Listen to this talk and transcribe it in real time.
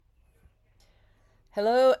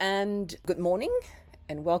Hello and good morning,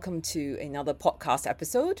 and welcome to another podcast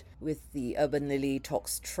episode with the Urban Lily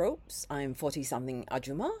Talks Tropes. I'm 40-something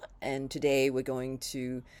Ajuma, and today we're going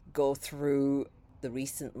to go through the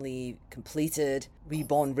recently completed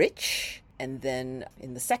Reborn Rich. And then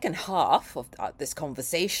in the second half of this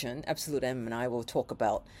conversation, Absolute M and I will talk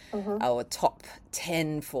about our top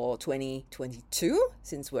 10 for 2022,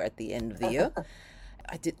 since we're at the end of the year.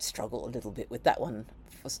 I did struggle a little bit with that one.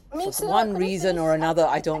 For one reason or another,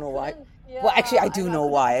 I don't know why. Well, actually, I do know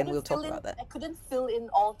why, and we'll talk about that. I couldn't fill in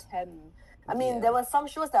all 10. I mean, there were some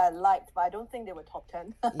shows that I liked, but I don't think they were top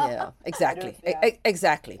 10. Yeah, exactly.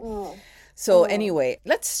 Exactly. So anyway,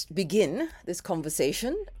 let's begin this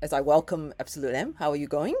conversation as I welcome Absolute M. How are you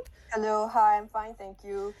going? Hello, hi, I'm fine, thank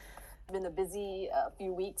you. It's been a busy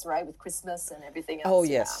few weeks, right, with Christmas and everything else. Oh,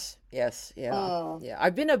 yes. Yeah.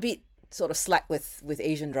 I've been a bit sort of slack with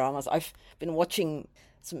Asian dramas. I've been watching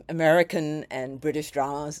some American and British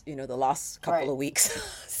dramas, the last couple of weeks.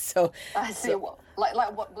 So I see.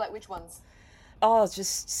 Like which ones? Oh, it's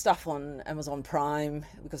just stuff on Amazon Prime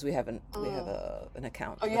because we have an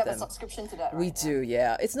account. Oh, you have a subscription to that, right? We do,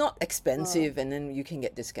 yeah. It's not expensive, and then you can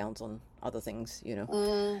get discounts on other things,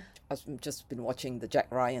 I've just been watching the Jack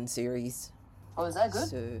Ryan series. Oh, is that good?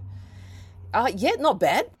 So, yeah, not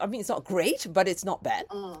bad. I mean, it's not great, but it's not bad.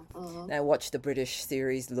 And I watched the British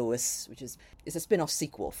series Lewis, it's a spin-off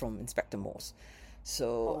sequel from Inspector Morse.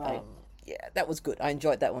 So, yeah, that was good. I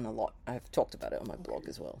enjoyed that one a lot. I've talked about it on my blog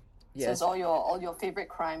as well. Yes. So it's all your favorite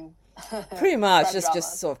crime. Pretty much, crime just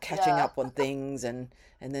dramas. sort of catching up on things and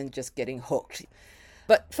then just getting hooked.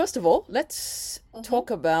 But first of all, let's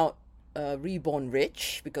talk about Reborn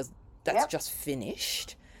Rich, because that's just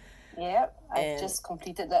finished. Yeah, I just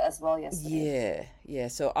completed that as well yesterday. Yeah.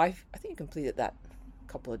 So I think I completed that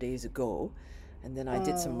a couple of days ago, and then I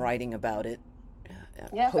did some writing about it.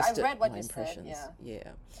 I read what my you impressions. said.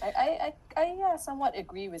 Yeah. I somewhat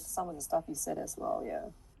agree with some of the stuff you said as well. Yeah.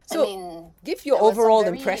 So, I mean, give your there were some overall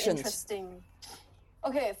very impressions. Interesting.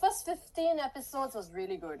 Okay, first 15 episodes was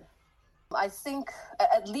really good. I think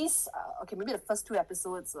at least maybe the first 2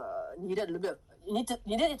 episodes needed a little bit. You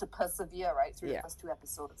needed it to persevere right through the first 2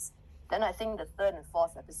 episodes. Then I think the 3rd and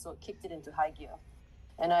 4th episode kicked it into high gear,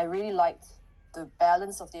 and I really liked the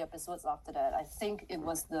balance of the episodes after that. I think it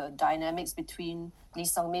was the dynamics between Lee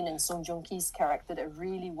Sung-min and Song Joong-ki's character that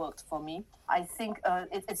really worked for me. I think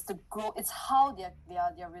it's the growth. It's how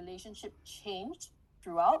their relationship changed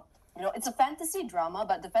throughout. It's a fantasy drama,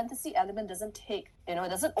 but the fantasy element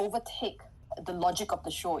doesn't overtake the logic of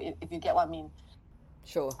the show, if you get what I mean.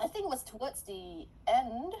 Sure. I think it was towards the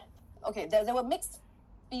end. Okay, there were mixed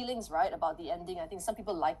feelings, right, about the ending. I think some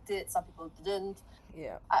people liked it, some people didn't.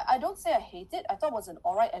 Yeah. I don't say I hate it. I thought it was an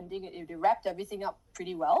alright ending. They wrapped everything up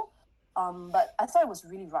pretty well. But I thought it was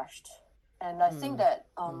really rushed. And I think that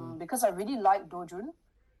because I really liked Do Jun,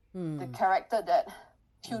 the character that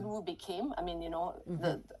Hyun Woo became, I mean,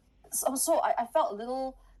 so I felt a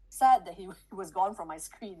little sad that he was gone from my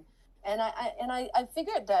screen. And I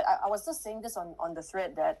figured that I was just saying this on the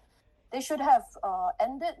thread that they should have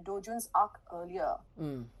ended Do Jun's arc earlier.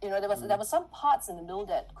 There was some parts in the middle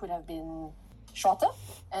that could have been shorter,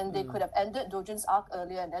 and they could have ended Do Jun's arc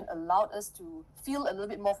earlier and then allowed us to feel a little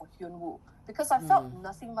bit more for Hyun Woo, because I felt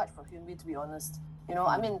nothing much for Hyun Woo, to be honest.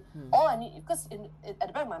 I mean, all I need, because at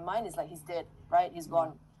the back of my mind is like, he's dead, right? He's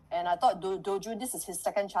gone, and I thought Do Jun, this is his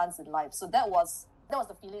second chance in life. So that was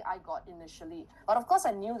the feeling I got initially. But of course,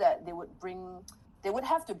 I knew that they would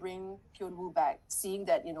have to bring Hyun Woo back, seeing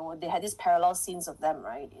that, they had these parallel scenes of them,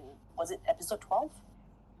 right? Was it episode 12?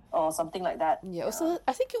 Or something like that. Yeah,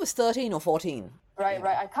 I think it was 13 or 14. Right.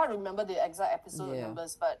 I can't remember the exact episode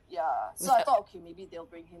numbers, but yeah. So I thought, okay, maybe they'll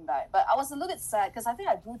bring him back. But I was a little bit sad because I think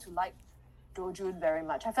I grew to like Do Jun very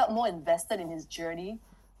much. I felt more invested in his journey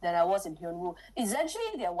than I was in Hyun Woo. Essentially,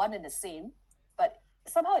 they're one and the same, but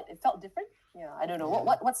somehow it felt different. Yeah, I don't know.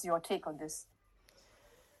 What's your take on this?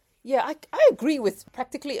 Yeah, I agree with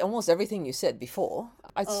practically almost everything you said before.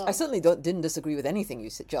 I certainly didn't disagree with anything you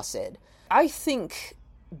just said. I think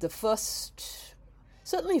the first,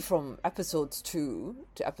 certainly from episodes 2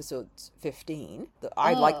 to episodes 15,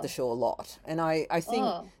 I liked the show a lot. And I think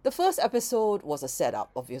the first episode was a setup,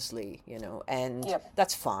 obviously, and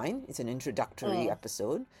that's fine. It's an introductory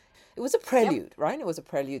episode. It was a prelude, right? It was a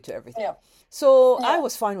prelude to everything. Yeah. So I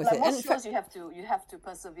was fine with it. Most shows, you have to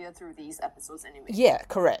persevere through these episodes anyway. Yeah,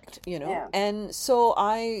 correct. And so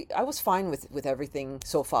I was fine with everything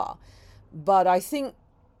so far, but I think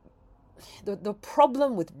the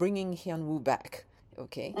problem with bringing Hyun Woo back,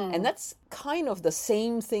 and that's kind of the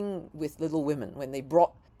same thing with Little Women when they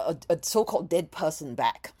brought a so-called dead person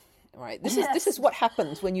back. right? This is what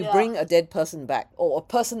happens when you Yeah. bring a dead person back, or a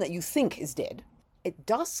person that you think is dead. It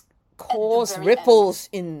does cause very ripples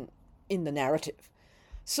in the narrative.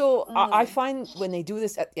 So I find when they do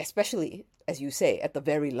this, especially as you say, at the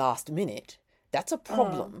very last minute, that's a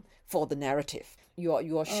problem for the narrative.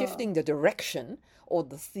 You are shifting the direction or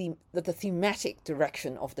the thematic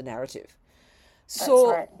direction of the narrative.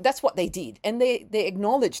 So that's what they did, and they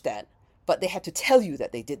acknowledged that, but they had to tell you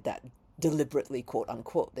that they did that deliberately, quote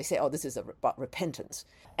unquote. They say, "Oh, this is about repentance,"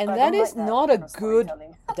 and But I that don't is like that not a kind of good.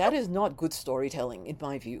 storytelling. That is not good storytelling, in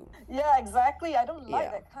my view. Yeah, exactly. I don't like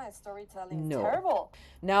Yeah. that kind of storytelling. No. It's terrible.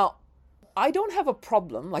 Now, I don't have a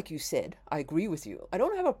problem, like you said. I agree with you. I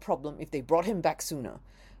don't have a problem if they brought him back sooner.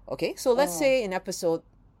 Okay, so let's say in episode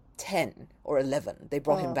 10 or 11 they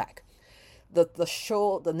brought him back.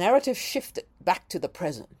 The narrative shifted back to the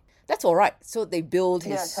present. That's all right. So they build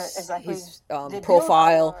his They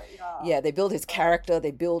profile. build They build his character.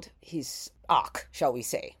 They build his arc, shall we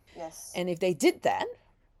say. Yes. And if they did that,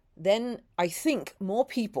 then I think more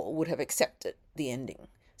people would have accepted the ending.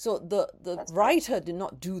 So the writer did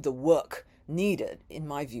not do the work needed, in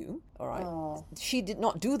my view. All right. She did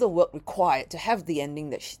not do the work required to have the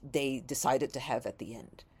ending that they decided to have at the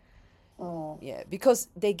end. Yeah, because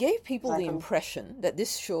they gave people the impression that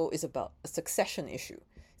this show is about a succession issue.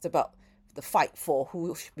 It's about the fight for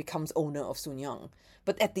who becomes owner of Sun Yang.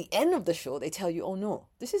 But at the end of the show, they tell you, oh no,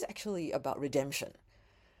 this is actually about redemption.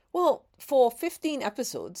 Well, for 15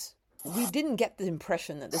 episodes, we didn't get the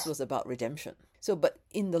impression that this was about redemption. So, but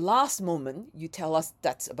in the last moment, you tell us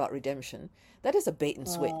that's about redemption. That is a bait and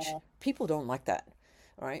switch. People don't like that,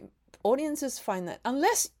 all right? Audiences find that,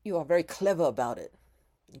 unless you are very clever about it,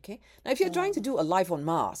 okay? Now, if you're trying to do a life on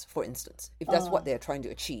Mars, for instance, if that's what they're trying to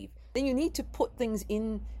achieve, then you need to put things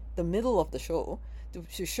in the middle of the show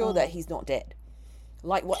to show that he's not dead,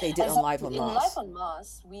 like what they did on Life on Mars. In Life on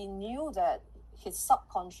Mars, we knew that his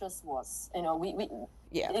subconscious was,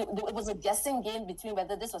 it was a guessing game between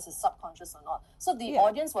whether this was his subconscious or not. So the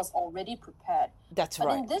audience was already prepared. That's but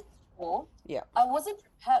right. in this show, I wasn't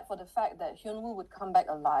prepared for the fact that Hyun-woo would come back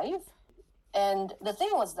alive. And the thing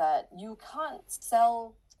was that you can't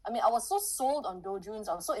sell... I mean, I was so sold on Do Jun's,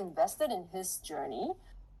 I was so invested in his journey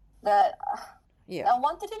that I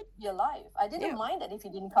wanted him to be alive. I didn't mind that if he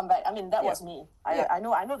didn't come back. I mean, that was me. I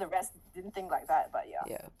know the rest didn't think like that, but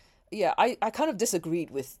I kind of disagreed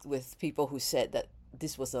with people who said that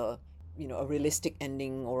this was a realistic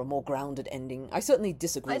ending or a more grounded ending. I certainly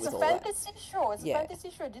disagree with all that. It's a fantasy show. It's a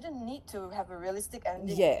fantasy show. It didn't need to have a realistic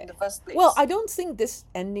ending in the first place. Well, I don't think this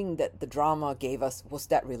ending that the drama gave us was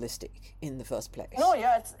that realistic in the first place. No,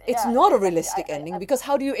 it's not a realistic ending because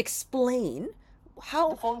how do you explain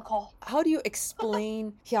the phone call? How do you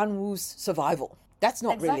explain Hyun-woo's survival? That's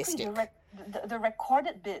not realistic. The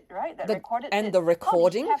recorded bit, right? The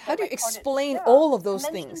recording. How do you explain all of those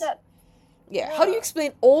things? How do you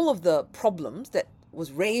explain all of the problems that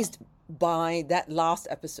was raised by that last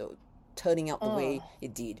episode turning out the way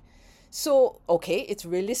it did? So, okay, it's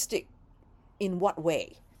realistic in what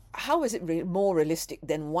way? How is it more realistic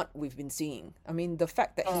than what we've been seeing? I mean, the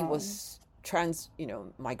fact that he was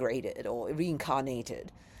migrated or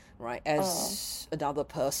reincarnated, right, as another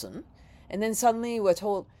person, and then suddenly we're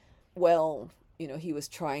told, well, he was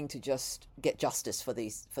trying to just get justice for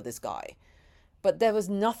this guy. But there was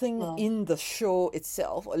nothing in the show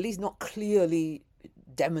itself, or at least not clearly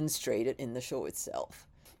demonstrated in the show itself,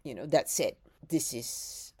 that said, this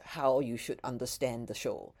is how you should understand the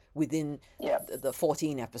show within the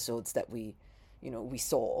 14 episodes that we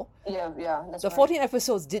saw. That's the 14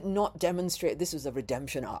 episodes did not demonstrate this was a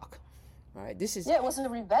redemption arc, right? This is it was a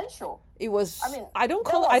revenge show. It was. I mean, I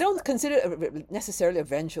don't consider it necessarily a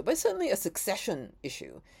revenge show, but certainly a succession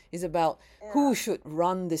issue. Is about who should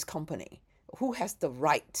run this company, who has the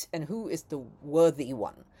right, and who is the worthy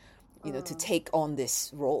one, to take on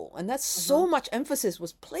this role. And that's so much emphasis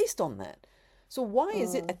was placed on that. So why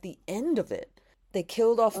is it at the end of it they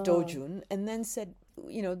killed off Do Jun and then said,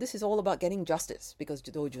 this is all about getting justice because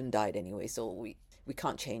Do Jun died anyway, so we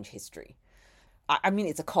can't change history. I mean,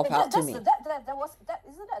 it's a cop-out to me. Isn't that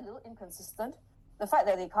a little inconsistent? The fact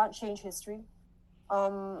that they can't change history.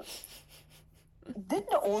 Did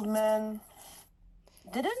the old man...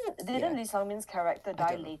 Didn't Lee Sang-min's character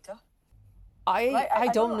die later? I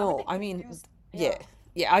don't know. I mean,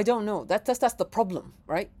 I don't know. That's the problem,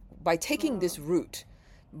 right? By taking this route,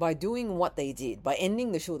 by doing what they did, by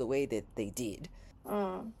ending the show the way that they did,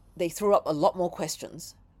 they threw up a lot more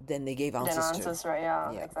questions than they gave answers to. Right?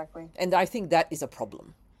 Yeah, exactly. And I think that is a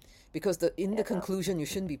problem. Because in the conclusion, you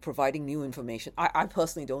shouldn't be providing new information. I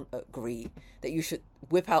personally don't agree that you should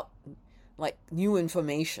whip out, new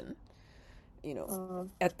information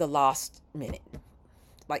at the last minute,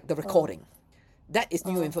 like the recording. That is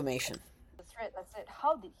new information. The thread, that's it.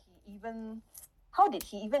 How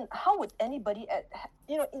would anybody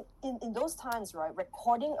in those times, right,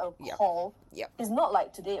 recording a call is not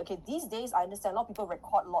like today. Okay, these days I understand a lot of people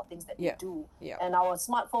record a lot of things that they do, and our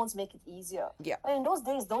smartphones make it easier. But in those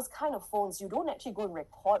days, those kind of phones, you don't actually go and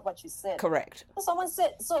record what you said. Correct. So someone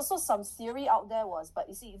said, so some theory out there was, but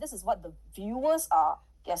you see, this is what the viewers are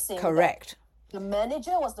guessing. Correct. The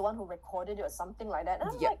manager was the one who recorded it or something like that. And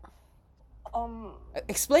I'm like,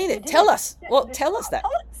 explain it. Tell us. Tell us that.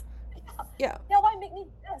 Yeah, why make me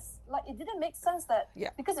guess? Like, it didn't make sense that,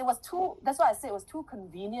 because it was too, that's why I say it was too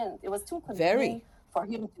convenient. It was too convenient for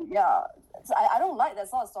him to, So I don't like that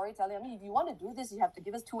sort of storytelling. I mean, if you want to do this, you have to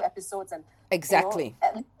give us 2 episodes and exactly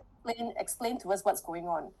at least explain to us what's going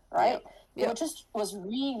on, right? It just was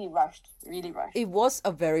really rushed. It was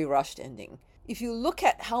a very rushed ending. If you look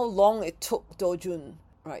at how long it took Do-jun,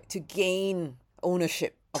 right, to gain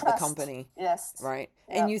ownership of the company, right,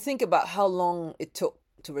 and you think about how long it took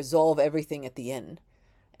to resolve everything at the end,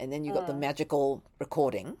 and then you got the magical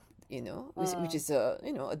recording, which is a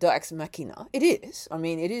Deus Ex Machina. It is. I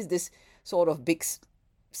mean, it is this sort of big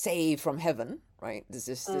save from heaven, right? This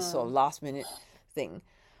sort of last minute thing.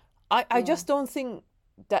 I just don't think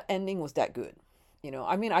that ending was that good.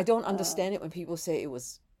 I mean, I don't understand it when people say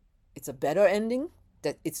it's a better ending.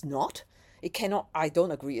 That it's not. It cannot. I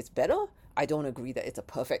don't agree it's better. I don't agree that it's a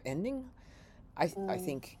perfect ending. I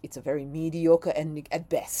think it's a very mediocre ending at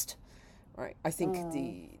best, right? I think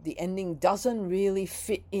the ending doesn't really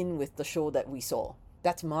fit in with the show that we saw.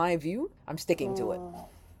 That's my view. I'm sticking to it.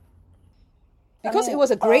 Because it was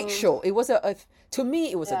a great show. It was to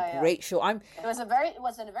me it was a great show. It was a very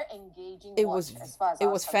engaging watch as far as it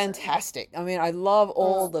was fantastic. I mean, I love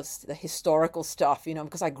all the historical stuff,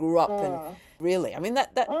 because I grew up and really, I mean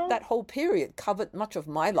that whole period covered much of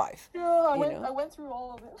my life. I went through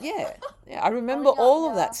all of it. I remember all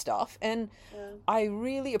of that stuff, and I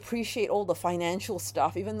really appreciate all the financial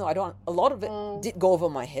stuff, even though a lot of it did go over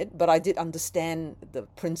my head, but I did understand the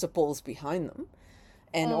principles behind them.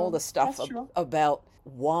 And all the stuff about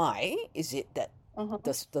why is it that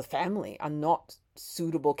the family are not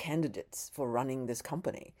suitable candidates for running this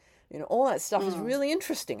company. All that stuff is really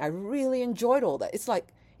interesting. I really enjoyed all that. It's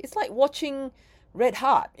like watching Red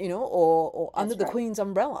Heart, or Under the Queen's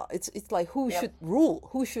Umbrella. It's like who should rule,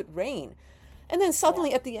 who should reign. And then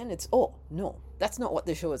suddenly at the end it's, oh no, that's not what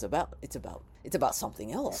the show is about. It's about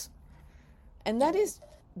something else. And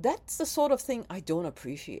that's the sort of thing I don't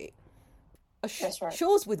appreciate.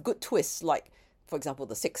 Shows with good twists, like, for example,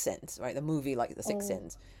 The Sixth Sense, right? The movie like The Sixth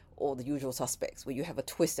Sense, or The Usual Suspects, where you have a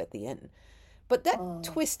twist at the end. But that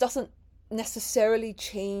twist doesn't necessarily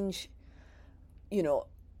change, the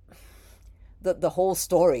whole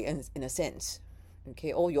story in a sense.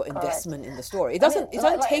 Okay, all your investment in the story. It doesn't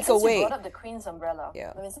take away. Since you brought up The Queen's Umbrella,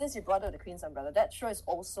 since you brought up The Queen's Umbrella, that show is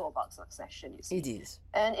also about succession, you see. It is.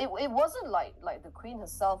 And it wasn't like the Queen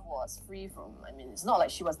herself was free from, it's not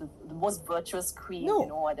like she was the most virtuous queen,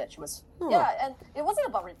 that she was. No. Yeah, and it wasn't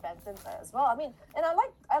about repentance as well. And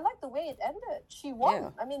I like the way it ended. She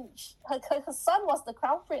won. Yeah. Her son was the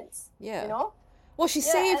crown prince. Yeah. Well, she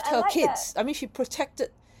saved her kids. That.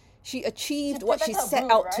 She achieved what she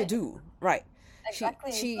set out to do. Right.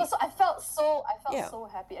 Exactly. So I felt so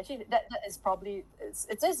happy. Actually, that is probably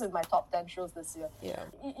it is in my top 10 shows this year. Yeah.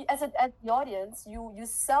 As the audience, you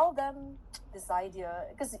sell them this idea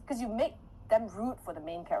because you make them root for the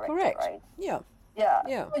main character. Correct. Right? Yeah.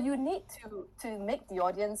 Yeah. So you need to make the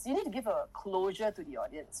audience. You need to give a closure to the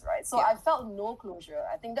audience, right? So I felt no closure.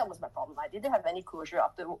 I think that was my problem. I didn't have any closure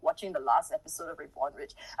after watching the last episode of Reborn.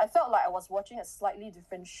 I felt like I was watching a slightly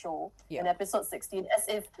different show in episode 16, as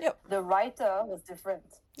if the writer was different.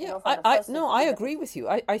 Yeah, I agree with you.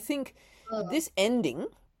 I think this ending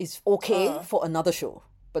is okay for another show,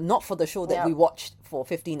 but not for the show that we watched for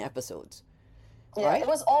 15 episodes. Yeah, right? It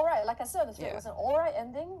was all right. Like I said, it was an all right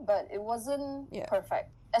ending, but it wasn't perfect.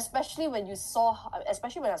 Especially when I saw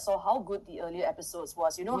how good the earlier episodes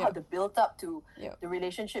was. How the build up to the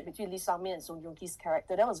relationship between Lee Sang-min and Song Joong-ki's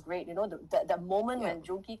character. That was great. That moment when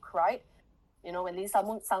Joong-ki cried, when Lee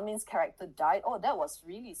Sang-min's character died. Oh, that was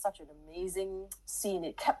really such an amazing scene.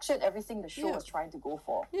 It captured everything the show was trying to go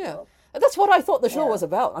for. Yeah, that's what I thought the show was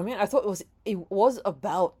about. I thought it was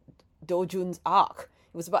about Do-jun's arc.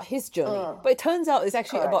 It was about his journey. But it turns out it's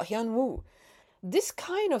actually about Hyun-woo. This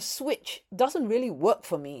kind of switch doesn't really work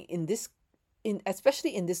for me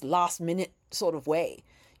especially in this last minute sort of way.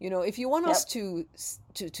 If you want us to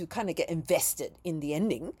kind of get invested in the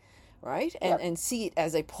ending, right? And see it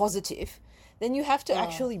as a positive, then you have to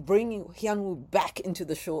actually bring Hyun-woo back into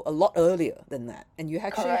the show a lot earlier than that. And you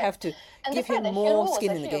actually have to give him more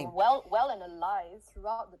skin in the game. Well and alive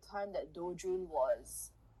throughout the time that Do-jun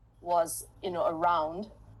was around.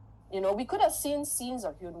 We could have seen scenes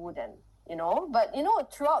of Hyun-woo then, but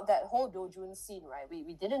throughout that whole Do-jun scene, right,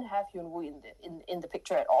 we didn't have Hyun-woo in the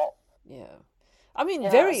picture at all. Yeah. I mean,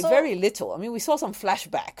 very little. I mean, we saw some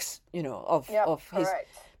flashbacks, of his,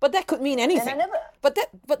 but that could mean anything. But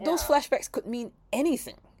those flashbacks could mean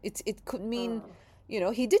anything. It could mean,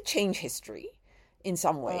 he did change history in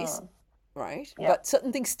some ways, right? Yeah. But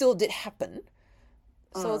certain things still did happen.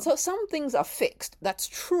 So some things are fixed. That's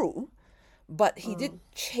true. But he did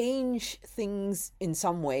change things in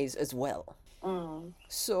some ways as well.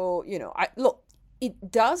 So,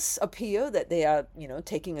 it does appear that they are,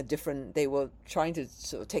 they were trying to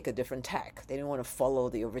sort of take a different tack. They didn't want to follow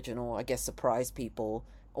the original, I guess, surprise people,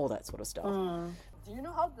 all that sort of stuff. Do you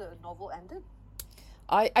know how the novel ended?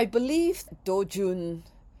 I believe Do-jun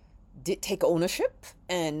did take ownership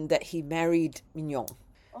and that he married Min-young.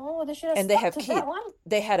 Oh, they should have and they have stuck to kid. that one?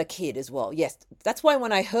 They had a kid as well. Yes, that's why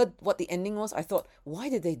when I heard what the ending was, I thought, why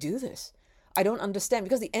did they do this? I don't understand,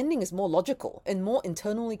 because the ending is more logical and more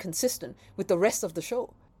internally consistent with the rest of the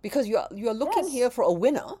show. Because you are looking here for a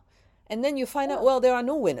winner, and then you find out, well, there are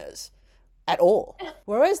no winners at all.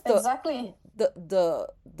 Whereas the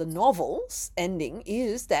novel's ending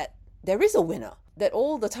is that there is a winner. That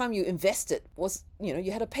all the time you invested was,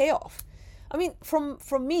 you had a payoff. I mean, from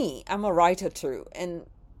me, I'm a writer too, and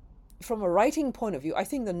from a writing point of view, I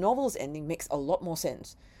think the novel's ending makes a lot more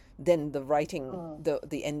sense than the writing,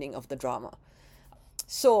 the ending of the drama.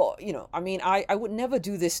 So, I mean, I would never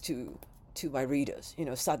do this to my readers,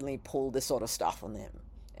 suddenly pull this sort of stuff on them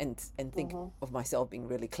and think of myself being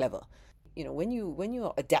really clever. When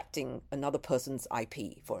you're adapting another person's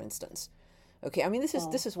IP, for instance, okay, I mean,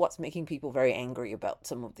 this is what's making people very angry about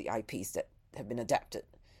some of the IPs that have been adapted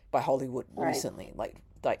by Hollywood recently, like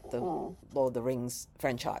the Lord of the Rings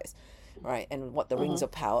franchise, right? And what the Rings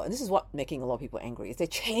of Power, and this is what making a lot of people angry, is they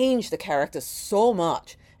change the characters so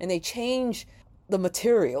much, and they change the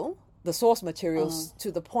material, the source materials,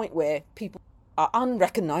 to the point where people are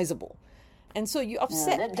unrecognizable. And so you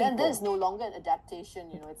upset people. Then there's no longer an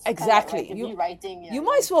adaptation, It's exactly. Kind of like rewriting. You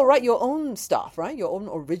might as well write your own stuff, right? Your own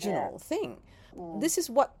original thing. This is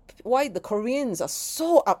why the Koreans are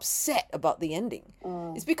so upset about the ending.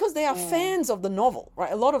 It's because they are fans of the novel,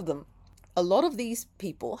 right? A lot of these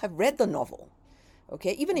people have read the novel,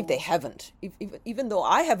 okay? Even if they haven't, even though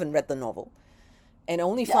I haven't read the novel, and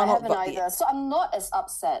only found out about either. So I'm not as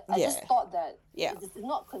upset. I just thought that it's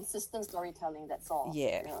not consistent storytelling. That's all.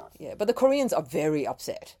 Yeah. But the Koreans are very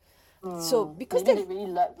upset. So because they really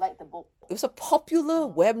like the book. It was a popular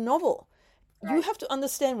web novel. Right. You have to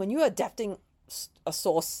understand, when you're adapting a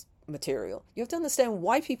source material, you have to understand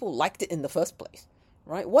why people liked it in the first place,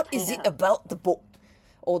 right? What is it about the book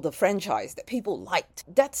or the franchise that people liked?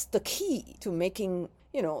 That's the key to making,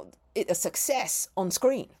 it a success on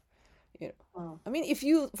screen. I mean, if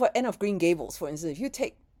you, for Anne of Green Gables, for instance, if you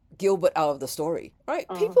take Gilbert out of the story, right,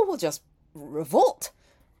 people will just revolt.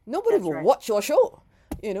 Nobody will watch your show,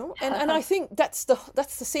 and I think that's the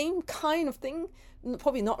same kind of thing.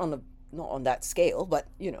 Probably not on that scale, but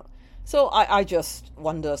So I just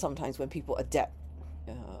wonder sometimes when people adapt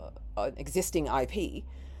an existing IP,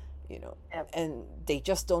 and they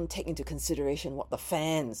just don't take into consideration what the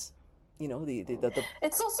fans, the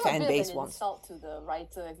it's also fan a bit base of an wants. Insult to the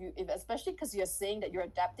writer, especially because you're saying that you're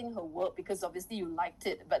adapting her work because obviously you liked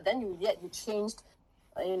it, but then you changed,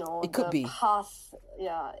 it could be path.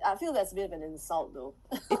 Yeah, I feel that's a bit of an insult though.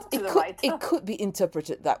 The writer. It could be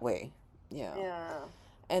interpreted that way. Yeah.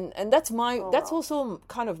 And that's also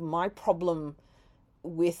kind of my problem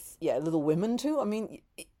with Little Women too. I mean,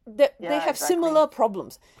 they have similar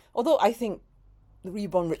problems. Although I think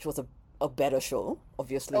Reborn Rich was a better show,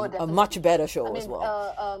 obviously, a much better show as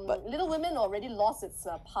well. But Little Women already lost its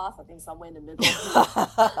path, I think, somewhere in the middle.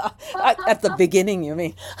 At the beginning, you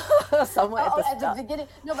mean? Somewhere at the beginning.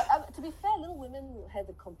 No, but to be fair, Little Women had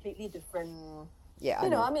a completely different. Yeah, I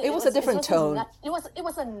know. I mean, it was a different tone. It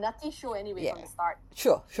was a nutty show anyway from the start.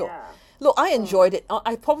 Sure. Yeah. Look, I enjoyed it.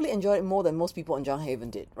 I probably enjoyed it more than most people in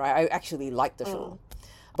Junghaven did, right? I actually liked the show.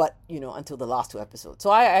 But, until the last 2 episodes.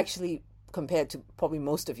 So I actually, compared to probably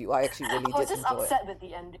most of you, I actually really did enjoy it. I was just upset with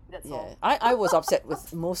the ending, that's all. I was upset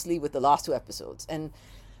mostly with the last 2 episodes.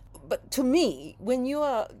 But to me, when you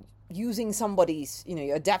are using somebody's,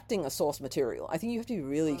 you're adapting a source material, I think you have to be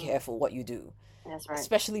really careful what you do. That's right.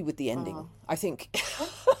 Especially with the ending. I think,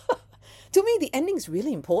 to me, the ending's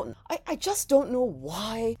really important. I just don't know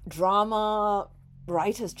why drama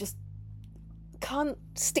writers just can't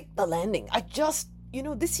stick the landing. I just,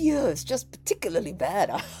 this year is just particularly bad.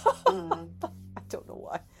 I don't know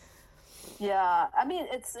why. Yeah, I mean,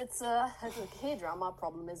 it's a K-drama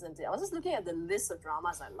problem, isn't it? I was just looking at the list of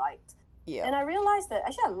dramas I liked. Yeah. And I realized that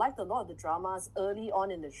actually I liked a lot of the dramas early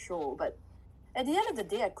on in the show, but at the end of the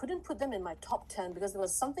day, I couldn't put them in my top 10 because there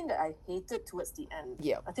was something that I hated towards the end.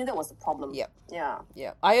 Yeah. I think that was the problem. Yeah. Yeah.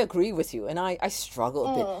 Yeah. I agree with you. And I struggle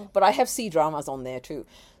a bit. But I have C-dramas on there too.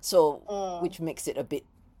 So, which makes it a bit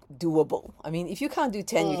doable. I mean, if you can't do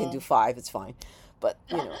 10, you can do 5. It's fine. But,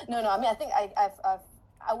 No. I mean, I think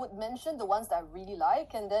I would mention the ones that I really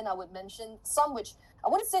like, and then I would mention some which I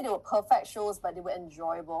wouldn't say they were perfect shows, but they were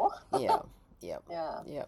enjoyable. Yeah. Yeah.